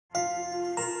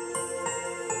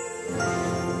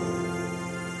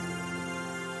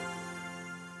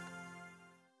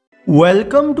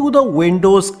Welcome to the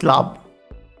Windows Club.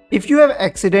 If you have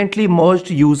accidentally merged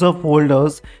user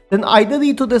folders, then either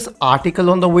read through this article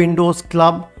on the Windows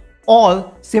Club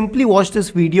or simply watch this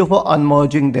video for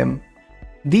unmerging them.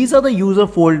 These are the user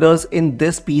folders in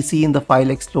this PC in the File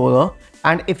Explorer,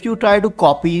 and if you try to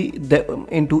copy them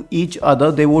into each other,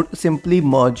 they would simply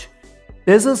merge.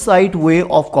 There's a slight way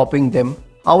of copying them.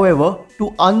 However,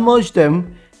 to unmerge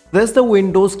them, press the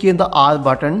Windows key and the R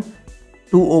button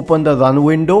to open the Run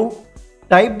window.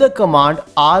 Type the command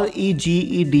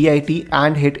regedit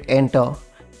and hit enter.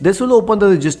 This will open the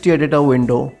Registry Editor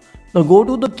window. Now go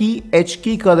to the key H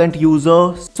key current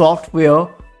user, software,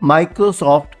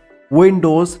 Microsoft,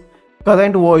 Windows,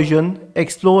 current version,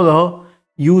 Explorer,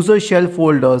 user shell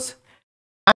folders.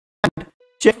 And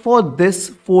check for this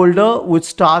folder which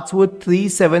starts with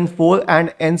 374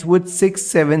 and ends with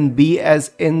 67B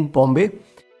as in Bombay,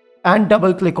 and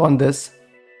double click on this.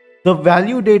 The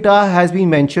value data has been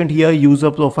mentioned here, user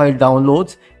profile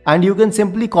downloads, and you can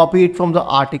simply copy it from the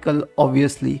article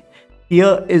obviously.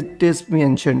 Here it is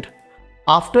mentioned.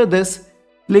 After this,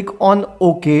 click on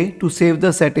OK to save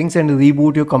the settings and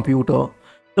reboot your computer.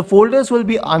 The folders will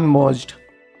be unmerged.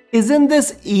 Isn't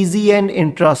this easy and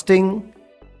interesting?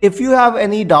 If you have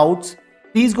any doubts,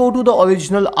 please go to the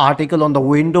original article on the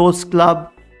Windows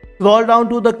Club, scroll down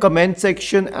to the comment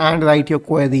section and write your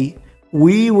query.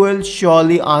 We will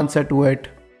surely answer to it.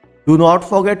 Do not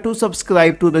forget to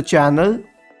subscribe to the channel.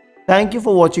 Thank you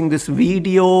for watching this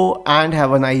video and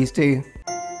have a nice day.